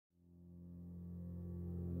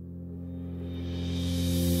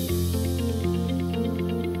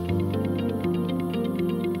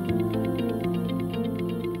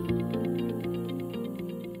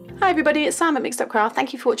everybody, it's Sam at Mixed Up Craft.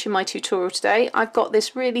 Thank you for watching my tutorial today. I've got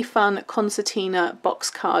this really fun concertina box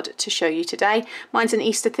card to show you today. Mine's an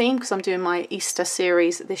Easter theme because I'm doing my Easter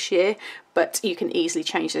series this year, but you can easily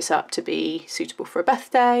change this up to be suitable for a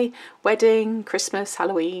birthday, wedding, Christmas,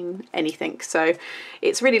 Halloween, anything. So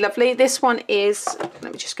it's really lovely. This one is,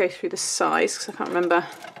 let me just go through the size because I can't remember.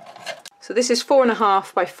 So this is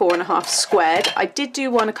 4.5 by 4.5 squared. I did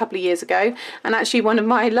do one a couple of years ago, and actually one of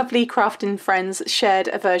my lovely crafting friends shared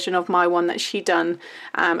a version of my one that she'd done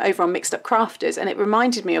over on Mixed Up Crafters, and it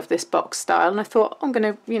reminded me of this box style, and I thought I'm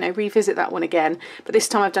going to revisit that one again, but this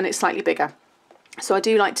time I've done it slightly bigger. So I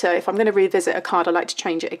do like to, if I'm going to revisit a card, I like to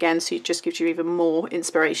change it again, so it just gives you even more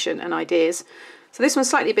inspiration and ideas. So this one's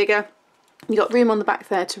slightly bigger. You've got room on the back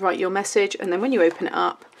there to write your message, and then when you open it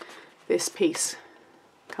up, this piece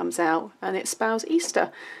comes out and it spells Easter.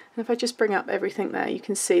 And if I just bring up everything there, you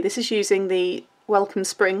can see this is using the Welcome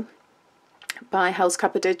Spring by Hell's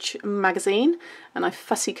Cupboardage magazine, and I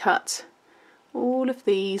fussy cut all of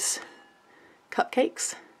these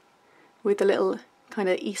cupcakes with the little kind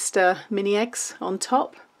of Easter mini eggs on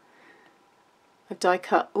top. I've die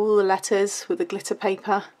cut all the letters with the glitter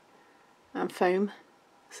paper and foam,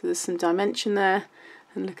 so there's some dimension there,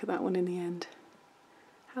 and look at that one in the end.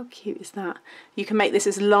 How cute is that? You can make this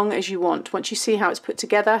as long as you want. Once you see how it's put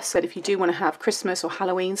together, so that if you do want to have Christmas or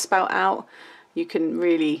Halloween spelt out, you can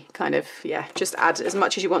really kind of, yeah, just add as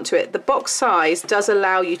much as you want to it. The box size does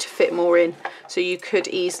allow you to fit more in, so you could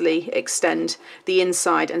easily extend the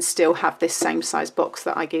inside and still have this same size box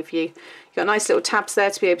that I give you. You've got nice little tabs there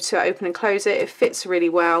to be able to open and close it. It fits really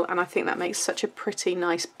well, and I think that makes such a pretty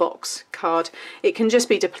nice box card. It can just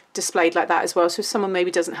be displayed like that as well, so if someone maybe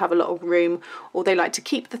doesn't have a lot of room or they like to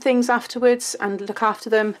keep the things afterwards and look after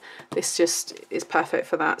them, this just is perfect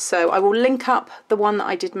for that. So I will link up the one that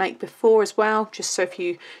I did make before as well, just so if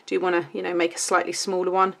you do want to, make a slightly smaller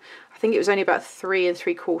one. I think it was only about 3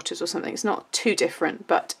 3/4 or something. It's not too different,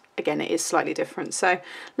 but again, it is slightly different. So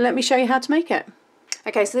let me show you how to make it.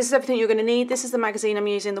 Okay, so this is everything you're going to need. This is the magazine I'm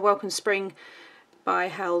using, the Welcome Spring by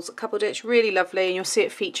Hell's Cupboardage. Really lovely, and you'll see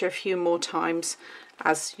it feature a few more times.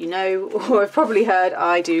 As you know, or have probably heard,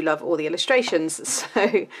 I do love all the illustrations.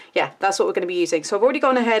 So yeah, that's what we're going to be using. So I've already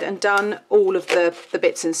gone ahead and done all of the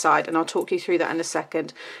bits inside, and I'll talk you through that in a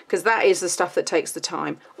second, because that is the stuff that takes the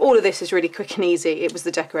time. All of this is really quick and easy. It was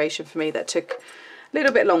the decoration for me that took a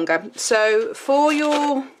little bit longer. So for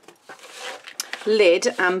your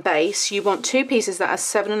lid and base, you want 2 pieces that are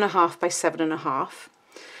 7.5 by 7.5,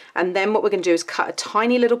 and then what we're going to do is cut a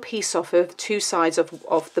tiny little piece off of 2 sides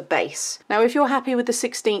of the base. Now if you're happy with the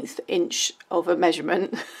 1/16 inch of a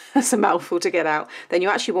measurement, that's a mouthful to get out, then you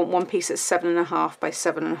actually want one piece that's 7.5 by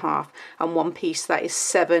 7.5 and one piece that is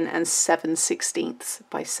 7 7/16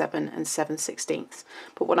 by 7 7/16.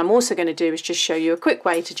 But what I'm also going to do is just show you a quick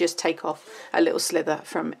way to just take off a little slither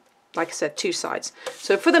from, like I said, 2 sides.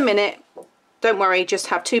 So for the minute, don't worry, just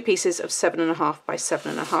have 2 pieces of 7.5 by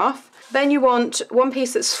 7.5. Then you want one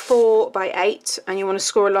piece that's 4 by 8, and you want to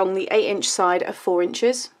score along the 8-inch side of 4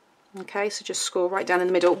 inches. Okay, so just score right down in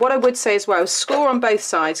the middle. What I would say as well is score on both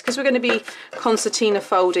sides, because we're going to be concertina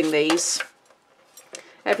folding these.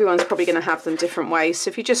 Everyone's probably going to have them different ways,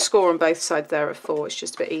 so if you just score on both sides there at 4, it's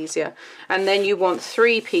just a bit easier. And then you want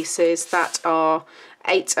 3 pieces that are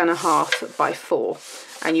 8.5 by 4,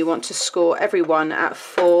 and you want to score every one at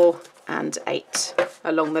 4 and 8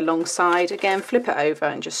 along the long side. Again, flip it over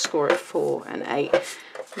and just score at 4 and 8.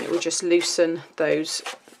 And it will just loosen those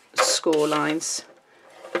score lines.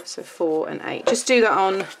 So 4 and 8. Just do that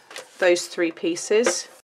on those 3 pieces.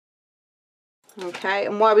 Okay,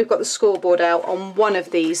 and while we've got the scoreboard out, on one of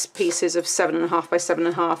these pieces of 7.5 by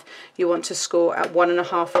 7.5, you want to score at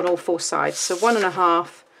 1.5 on all 4 sides. So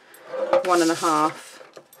 1.5, 1.5,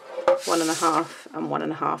 1.5, and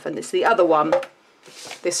 1.5. And it's the other one,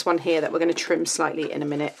 this one here, that we're going to trim slightly in a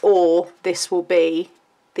minute, or this will be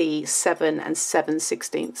the 7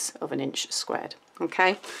 7/16 of an inch squared.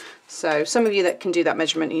 Okay, so some of you that can do that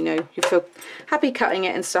measurement, you feel happy cutting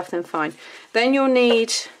it and stuff, then fine. Then you'll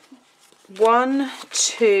need 1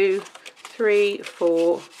 2 3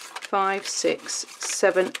 4 5 6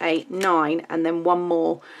 7 8 9, and then one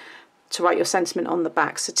more to write your sentiment on the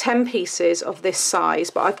back. So 10 pieces of this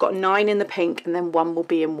size, but I've got 9 in the pink, and then 1 will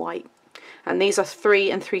be in white. And these are 3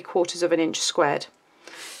 3/4 of an inch squared.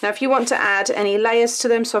 Now if you want to add any layers to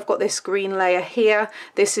them, so I've got this green layer here,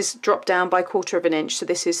 this is dropped down by 1/4 of an inch, so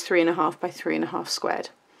this is 3.5 by 3.5 squared.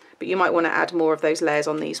 But you might want to add more of those layers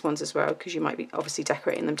on these ones as well, because you might be obviously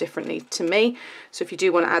decorating them differently to me. So if you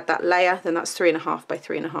do want to add that layer, then that's 3.5 by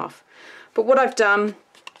 3.5. But what I've done,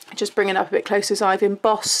 just bringing it up a bit closer, is I've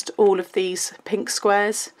embossed all of these pink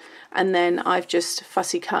squares and then I've just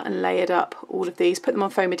fussy cut and layered up all of these, put them on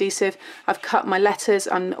foam adhesive. I've cut my letters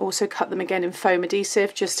and also cut them again in foam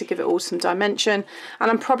adhesive just to give it all some dimension, and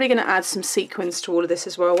I'm probably going to add some sequins to all of this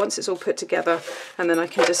as well once it's all put together, and then I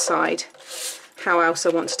can decide how else I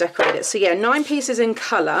want to decorate it. So yeah, 9 pieces in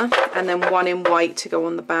colour and then 1 in white to go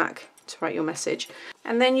on the back to write your message.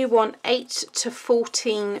 And then you want 8 to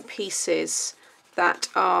 14 pieces that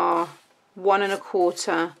are 1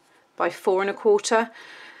 1/4 by 4 1/4.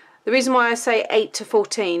 The reason why I say 8 to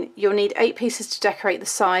 14, you'll need 8 pieces to decorate the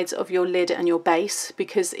sides of your lid and your base,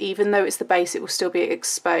 because even though it's the base, it will still be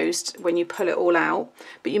exposed when you pull it all out.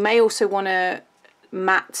 But you may also want to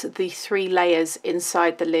mat the 3 layers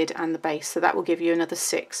inside the lid and the base, so that will give you another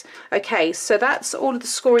 6. Okay, so that's all of the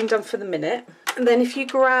scoring done for the minute. And then if you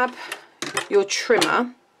grab your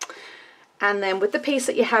trimmer, and then with the piece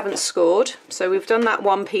that you haven't scored, so we've done that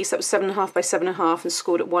one piece that was 7.5 by 7.5 and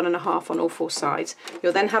scored at 1.5 on all 4 sides,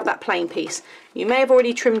 you'll then have that plain piece. You may have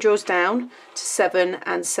already trimmed yours down to 7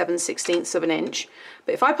 7/16 of an inch,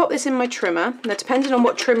 but if I pop this in my trimmer, now depending on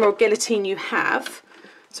what trimmer or guillotine you have,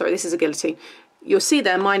 sorry, this is a guillotine, you'll see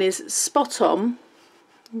there mine is spot on.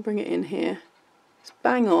 I'll bring it in here. It's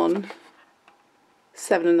bang on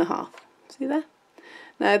 7.5. See there?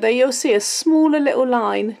 Now there you'll see a smaller little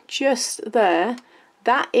line just there.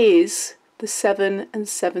 That is the 7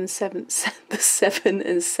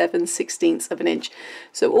 7/16 of an inch.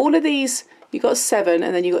 So all of these, you got 7,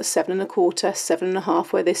 and then you got 7 1/4,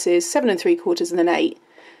 7.5 where this is, 7 3/4, and then 8.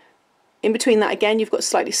 In between that again, you've got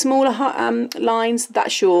slightly smaller lines.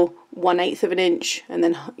 That's your 1/8 of an inch, and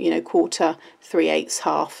then, you know, quarter, 3/8,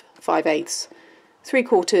 half, 5/8,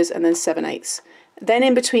 3/4, and then 7/8. Then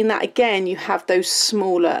in between that again, you have those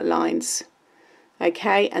smaller lines.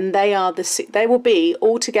 Okay, and they will be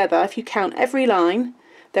all together. If you count every line,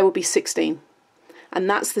 there will be 16, and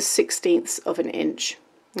that's the 16th of an inch.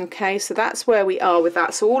 Okay, so that's where we are with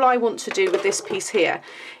that. So all I want to do with this piece here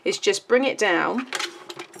is just bring it down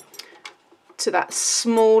to that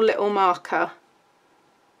small little marker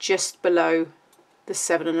just below the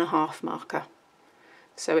 7.5 marker.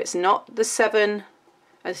 So it's not the 7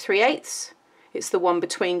 3/8, it's the one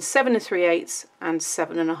between 7 3/8 and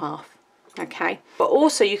 7.5. Okay, but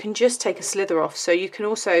also you can just take a slither off, so you can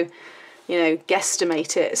also, you know,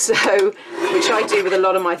 guesstimate it, so which I do with a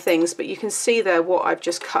lot of my things, but you can see there what I've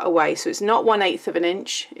just cut away. So it's not 1/8 of an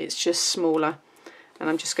inch, it's just smaller, and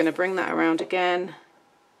I'm just going to bring that around again,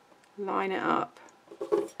 line it up,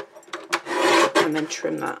 and then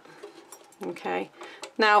trim that. Okay,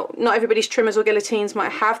 now not everybody's trimmers or guillotines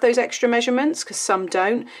might have those extra measurements, because some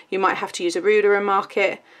don't. You might have to use a ruler and mark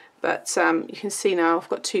it, but you can see now I've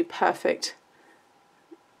got 2 perfect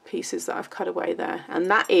pieces that I've cut away there, and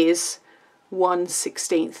that is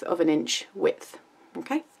 1/16 of an inch width.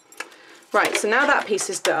 Okay, right, so now that piece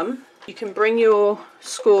is done, you can bring your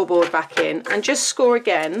scoreboard back in and just score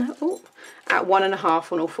again. Ooh, at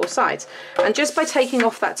 1.5 on all 4 sides, and just by taking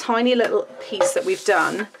off that tiny little piece that we've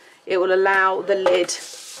done, it will allow the lid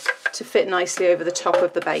to fit nicely over the top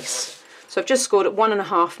of the base. So I've just scored at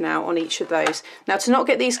 1.5 now on each of those. Now, to not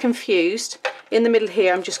get these confused, in the middle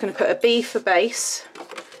here I'm just going to put a B for base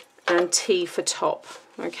and T for top.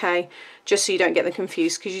 Okay, just so you don't get them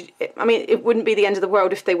confused, because I mean, it wouldn't be the end of the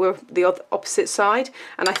world if they were the opposite side.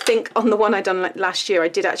 And I think on the one I done last year, I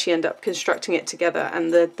did actually end up constructing it together,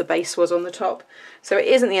 and the base was on the top. So it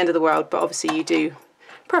isn't the end of the world, but obviously you do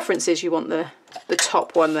preferences, you want the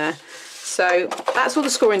top one there. So that's all the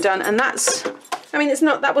scoring done, and that's, I mean, it's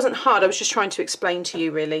not, that wasn't hard. I was just trying to explain to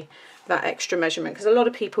you really that extra measurement, because a lot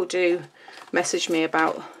of people do message me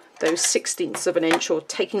about those 16ths of an inch or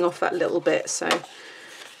taking off that little bit. So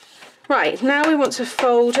right, now we want to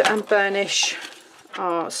fold and burnish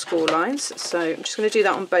our score lines. So I'm just going to do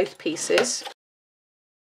that on both pieces.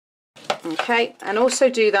 Okay, and also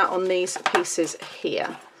do that on these pieces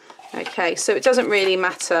here. Okay, so it doesn't really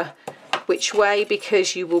matter which way,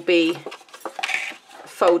 because you will be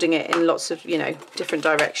folding it in lots of, you know, different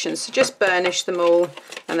directions. So just burnish them all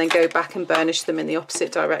and then go back and burnish them in the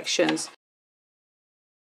opposite directions.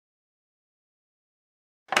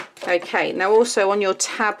 Okay, now also on your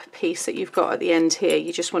tab piece that you've got at the end here,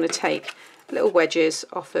 you just want to take little wedges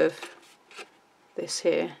off of this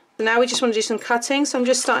here. Now we just want to do some cutting, so I'm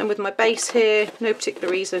just starting with my base here, no particular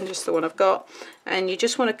reason, just the one I've got, and you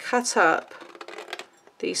just want to cut up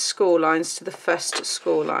these score lines to the first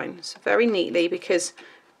score line, so very neatly, because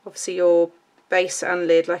obviously your base and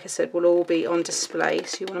lid, like I said, will all be on display,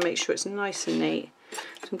 so you want to make sure it's nice and neat.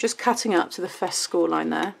 So I'm just cutting up to the first score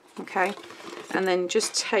line there, okay, and then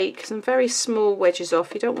just take some very small wedges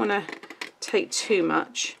off. You don't want to take too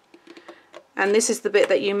much, And this is the bit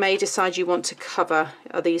that you may decide you want to cover,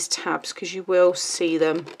 are these tabs, because you will see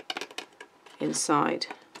them inside.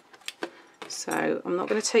 So I'm not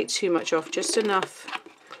going to take too much off, just enough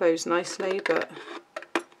close nicely. But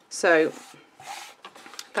so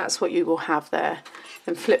that's what you will have there.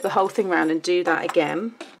 Then flip the whole thing around and do that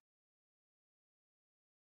again.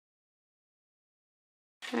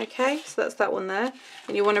 Okay, so that's that one there,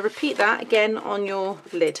 and you want to repeat that again on your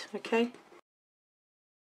lid. Okay.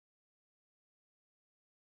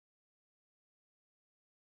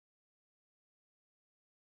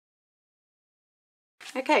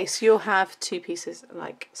 Okay, so you'll have two pieces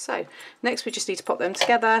like so. Next we just need to pop them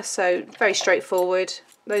together, so very straightforward.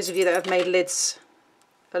 Those of you that have made lids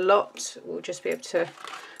a lot will just be able to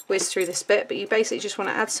whiz through this bit, but you basically just want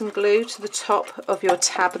to add some glue to the top of your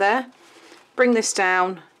tab there. Bring this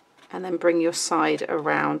down and then bring your side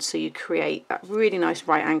around so you create that really nice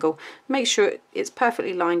right angle. Make sure it's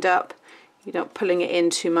perfectly lined up. You're not pulling it in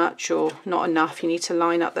too much or not enough. You need to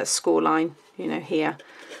line up that score line, you know, here.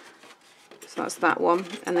 So that's that one,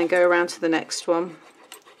 and then go around to the next one.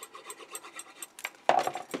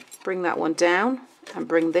 Bring that one down and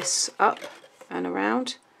bring this up and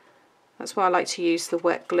around. That's why I like to use the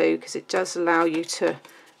wet glue, because it does allow you to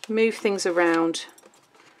move things around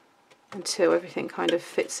until everything kind of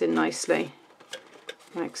fits in nicely,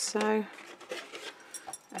 like so.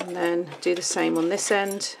 And then do the same on this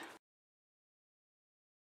end.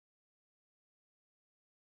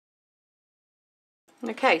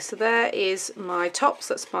 Okay, so there is my tops,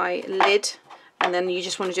 that's my lid, and then you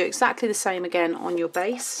just want to do exactly the same again on your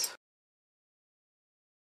base.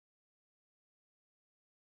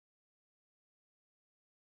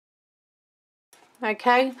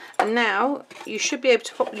 Okay, and now you should be able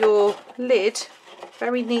to pop your lid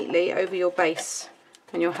very neatly over your base,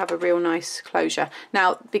 and you'll have a real nice closure.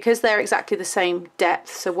 Now, because they're exactly the same depth,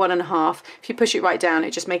 so 1.5, if you push it right down,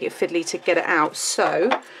 it just makes it fiddly to get it out.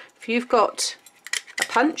 So if you've got a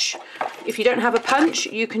punch, if you don't have a punch,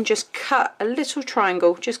 you can just cut a little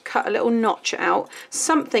triangle, just cut a little notch out,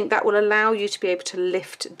 something that will allow you to be able to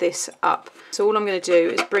lift this up. So all I'm going to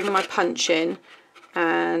do is bring my punch in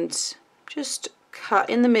and just cut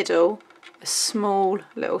in the middle a small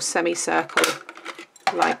little semicircle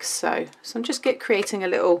like so. So I'm just creating a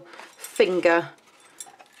little finger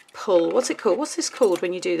pull. What's it called? What's this called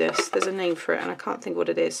when you do this? There's a name for it and I can't think what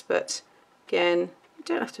it is, but again, you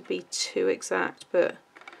don't have to be too exact, but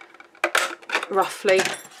roughly.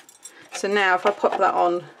 So now if I pop that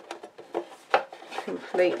on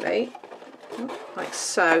completely, like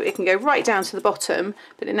so, it can go right down to the bottom,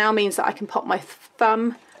 but it now means that I can pop my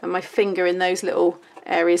thumb and my finger in those little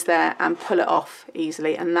areas there and pull it off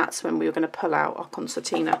easily, and that's when we were going to pull out our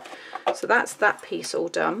concertina. So that's that piece all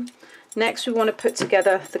done. Next we want to put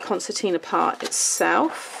together the concertina part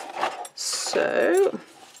itself. So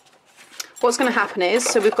what's going to happen is,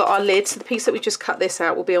 so we've got our lid, so the piece that we just cut this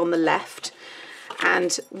out will be on the left,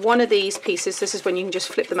 and one of these pieces, this is when you can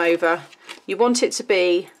just flip them over, you want it to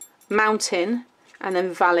be mountain and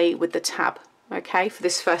then valley with the tab, okay, for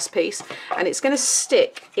this first piece, and it's going to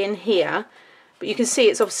stick in here, but you can see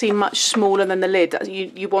it's obviously much smaller than the lid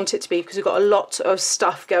you want it to be, because we've got a lot of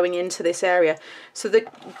stuff going into this area. So the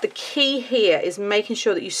key here is making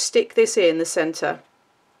sure that you stick this in the center.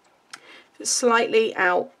 If it's slightly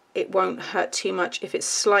out, it won't hurt too much. If it's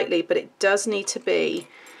slightly, but it does need to be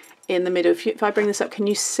in the middle. If I bring this up, can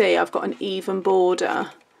you see I've got an even border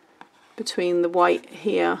between the white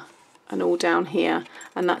here and all down here,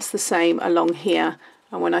 and that's the same along here,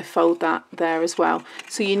 and when I fold that there as well.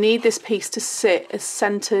 So you need this piece to sit as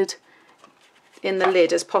centered in the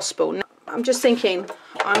lid as possible. Now, I'm just thinking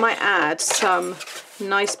I might add some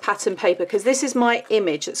nice pattern paper, because this is my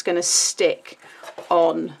image that's going to stick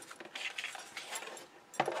on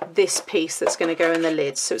this piece that's going to go in the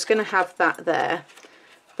lid, so it's going to have that there,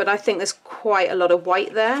 but I think there's quite a lot of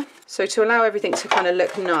white there, so to allow everything to kind of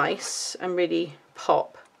look nice and really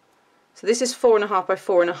pop, so this is 4.5 by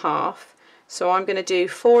 4.5, so I'm going to do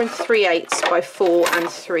 4 3/8 by 4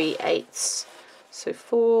 3/8, so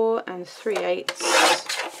 4 3/8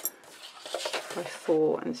 by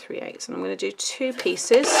 4 3/8, and I'm going to do 2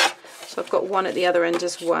 pieces, so I've got one at the other end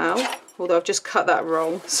as well, although I've just cut that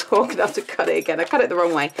wrong, so I'm going to have to cut it again. I cut it the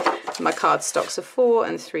wrong way in my cardstock, so 4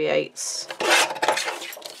 3/8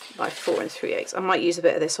 by 4 3/8. I might use a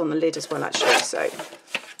bit of this on the lid as well actually, so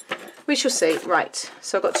we shall see. Right,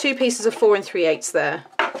 so I've got 2 pieces of 4 3/8 there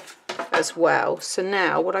as well. So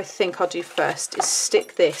now what I think I'll do first is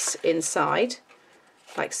stick this inside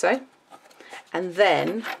like so, and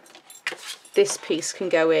then this piece can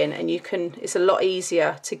go in, and you can, it's a lot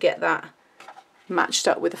easier to get that matched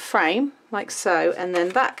up with a frame like so, and then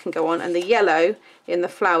that can go on, and the yellow in the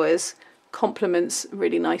flowers complements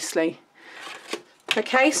really nicely.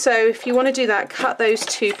 Okay, so if you want to do that, cut those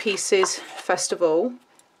two pieces first of all.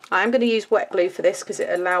 I'm going to use wet glue for this because it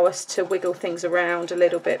allows us to wiggle things around a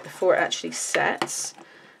little bit before it actually sets.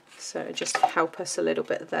 So just help us a little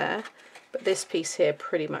bit there. But this piece here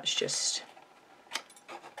pretty much just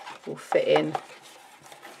will fit in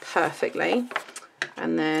perfectly.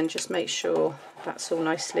 And then just make sure that's all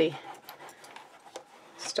nicely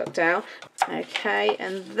stuck down. Okay,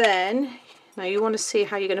 and then now you want to see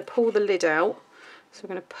how you're going to pull the lid out. So we're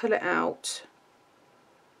going to pull it out.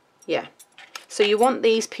 Yeah. So you want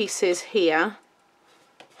these pieces here.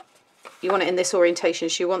 You want it in this orientation,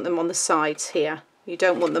 so you want them on the sides here. You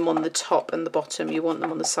don't want them on the top and the bottom, you want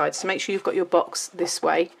them on the sides. So make sure you've got your box this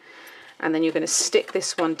way. And then you're going to stick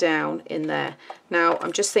this one down in there. Now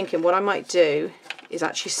I'm just thinking what I might do is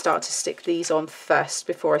actually start to stick these on first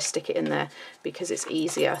before I stick it in there, because it's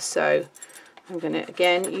easier. So I'm going to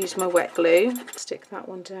again use my wet glue, stick that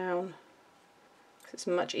one down. It's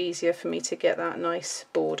much easier for me to get that nice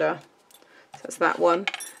border. So that's that one.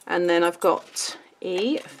 And then I've got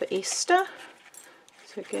E for Easter.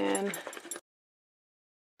 So again,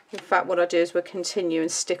 in fact what I'll do is we'll continue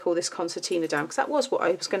and stick all this concertina down, because that was what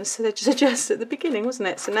I was going to suggest at the beginning, wasn't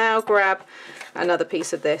it? So now grab another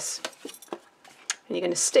piece of this and you're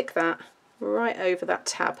going to stick that right over that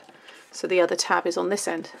tab. So the other tab is on this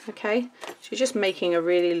end, okay? So you're just making a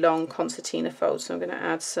really long concertina fold. So I'm going to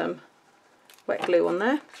add some wet glue on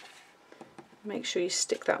there. Make sure you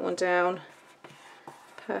stick that one down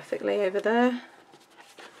perfectly over there,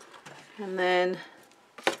 and then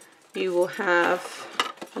you will have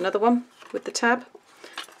another one with the tab.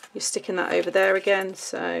 You're sticking that over there again,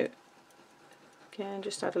 so again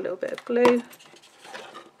just add a little bit of glue,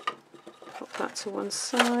 pop that to one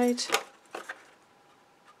side,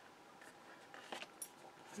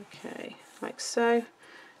 okay, like so,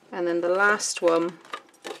 and then the last one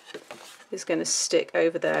is going to stick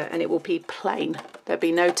over there, and it will be plain. There'll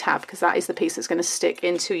be no tab, because that is the piece that's going to stick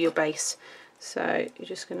into your base. So you're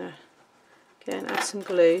just going to again add some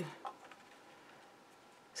glue.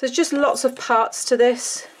 So there's just lots of parts to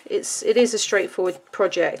this. It is a straightforward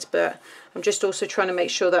project, but I'm just also trying to make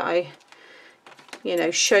sure that I, you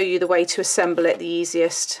know, show you the way to assemble it the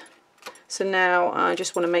easiest. So now I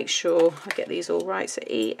just want to make sure I get these all right. So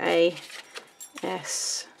E-A-S-T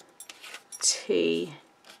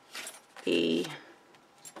E-R.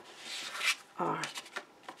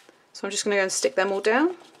 So I'm just going to go and stick them all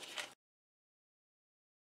down.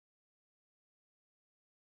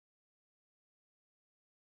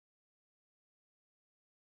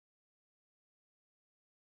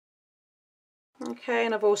 Okay,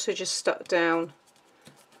 and I've also just stuck down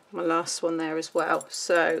my last one there as well.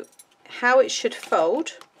 So how it should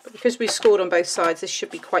fold, but because we scored on both sides, this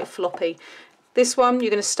should be quite floppy. This one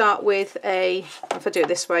you're going to start with a, if I do it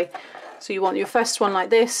this way, so you want your first one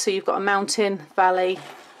like this, so you've got a mountain, valley,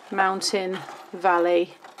 mountain,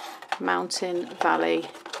 valley, mountain, valley,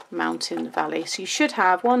 mountain, valley. So you should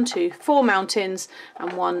have 1, 2, 4 mountains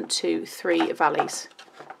and 1, 2, 3 valleys.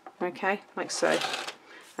 Okay, like so.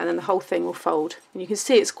 And then the whole thing will fold. And you can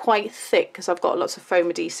see it's quite thick because I've got lots of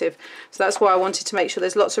foam adhesive. So that's why I wanted to make sure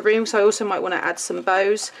there's lots of room. So I also might want to add some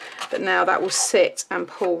bows, but now that will sit and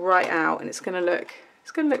pull right out, and it's going to look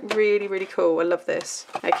really, really cool. I love this.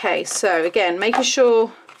 Okay, so again, making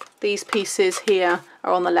sure these pieces here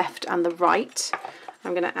are on the left and the right.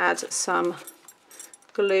 I'm going to add some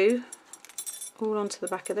glue all onto the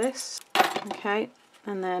back of this. Okay,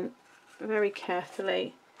 and then very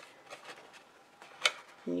carefully,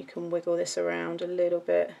 and you can wiggle this around a little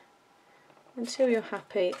bit until you're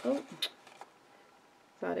happy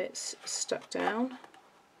that it's stuck down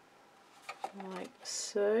like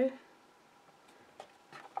so.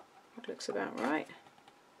 That looks about right.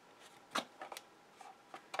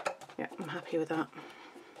 Yeah, I'm happy with that.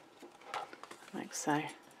 Like so.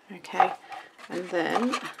 Okay, and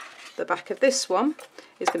then the back of this one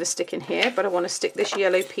is going to stick in here, but I want to stick this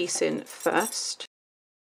yellow piece in first.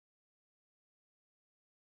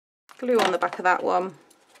 Glue on the back of that one,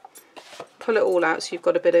 pull it all out so you've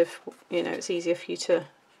got a bit of, you know, it's easier for you to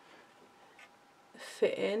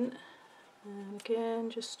fit in. And again,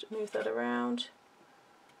 just move that around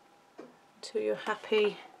until you're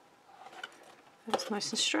happy that's nice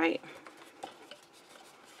and straight.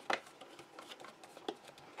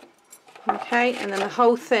 Okay, and then the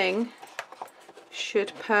whole thing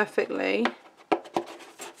should perfectly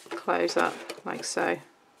close up like so.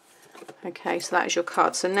 Okay, so that is your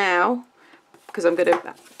card. So now, because I'm going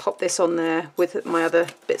to pop this on there with my other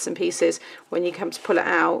bits and pieces, when you come to pull it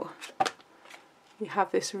out, you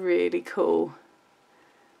have this really cool.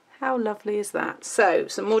 How lovely is that? So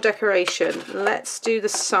some more decoration. Let's do the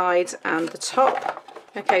sides and the top.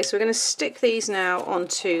 Okay, so we're going to stick these now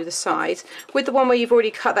onto the sides. With the one where you've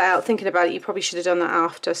already cut that out, thinking about it, you probably should have done that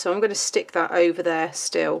after. So I'm going to stick that over there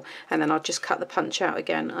still, and then I'll just cut the punch out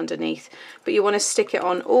again underneath. But you want to stick it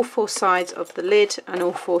on all 4 sides of the lid and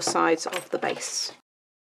all 4 sides of the base.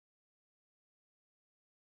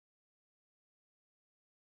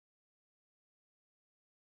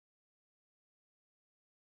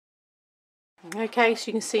 Okay, so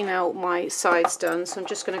you can see now my side's done, so I'm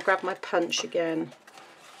just going to grab my punch again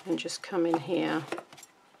and just come in here,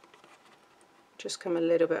 just come a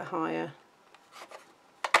little bit higher.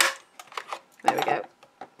 There we go.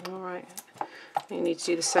 Alright, you need to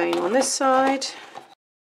do the same on this side.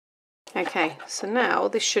 Okay, so now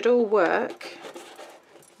this should all work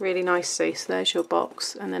really nicely. So there's your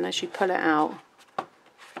box, and then as you pull it out,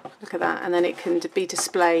 look at that, and then it can be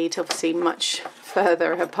displayed obviously much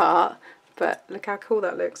further apart. But look how cool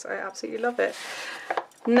that looks. I absolutely love it.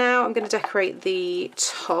 Now I'm going to decorate the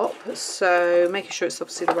top, so making sure it's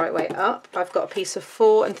obviously the right way up. I've got a piece of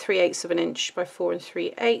 4 3/8 of an inch by 4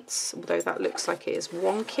 3/8, although that looks like it is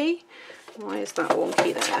wonky. Why is that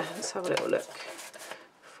wonky there? Let's have a little look.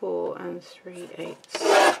 4 3/8.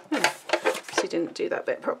 So you didn't do that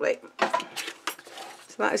bit properly.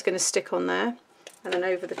 So that is going to stick on there, and then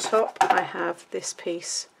over the top I have this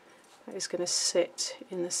piece that is going to sit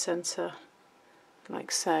in the centre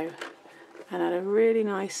like so, and add a really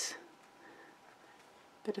nice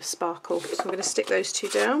bit of sparkle. So I'm going to stick those 2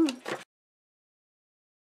 down.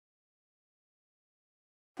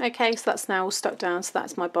 Okay, so that's now all stuck down, so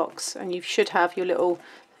that's my box, and you should have your little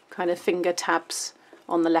kind of finger tabs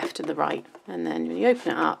on the left and the right, and then when you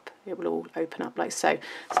open it up it will all open up like so.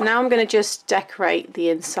 So now I'm going to just decorate the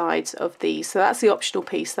insides of these. So that's the optional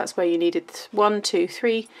piece, that's where you needed 1 2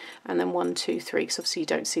 3 and then 1 2 3, because obviously you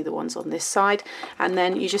don't see the ones on this side, and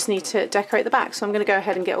then you just need to decorate the back. So I'm going to go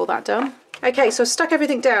ahead and get all that done. Okay, so I've stuck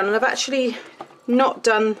everything down, and I've actually not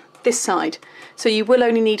done this side, so you will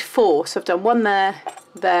only need 4. So I've done 1 there,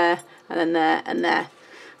 there, and then there and there.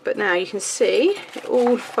 But now you can see it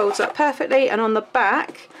all folds up perfectly, and on the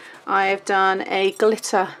back I have done a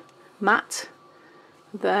glitter mat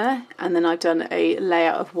there, and then I've done a layer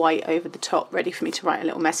of white over the top, ready for me to write a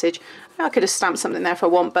little message. I could have stamped something there if I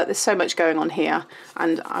want, but there's so much going on here,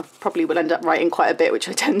 and I probably will end up writing quite a bit, which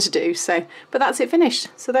I tend to do. So, but that's it finished.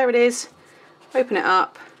 So there it is. Open it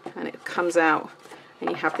up and it comes out, and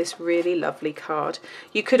you have this really lovely card.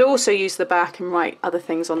 You could also use the back and write other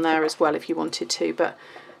things on there as well if you wanted to, but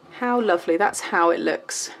how lovely. That's how it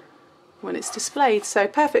looks when it's displayed. So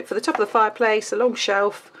perfect for the top of the fireplace, a long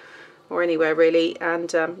shelf, or anywhere really.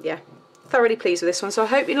 And yeah, thoroughly pleased with this one. So I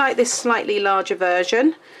hope you like this slightly larger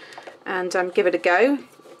version, and give it a go.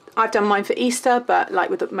 I've done mine for Easter, but like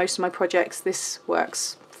with most of my projects, this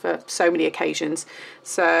works for so many occasions.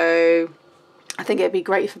 So I think it'd be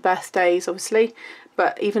great for birthdays obviously,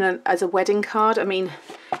 but even as a wedding card. I mean,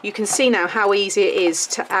 you can see now how easy it is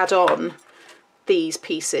to add on these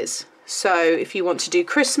pieces. So if you want to do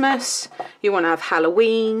Christmas, you want to have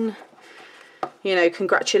Halloween, you know,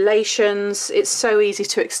 congratulations, it's so easy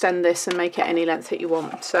to extend this and make it any length that you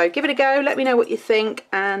want. So give it a go, let me know what you think,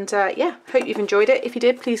 and yeah, hope you've enjoyed it. If you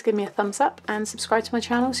did, please give me a thumbs up and subscribe to my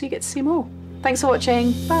channel so you get to see more. Thanks for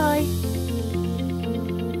watching, bye.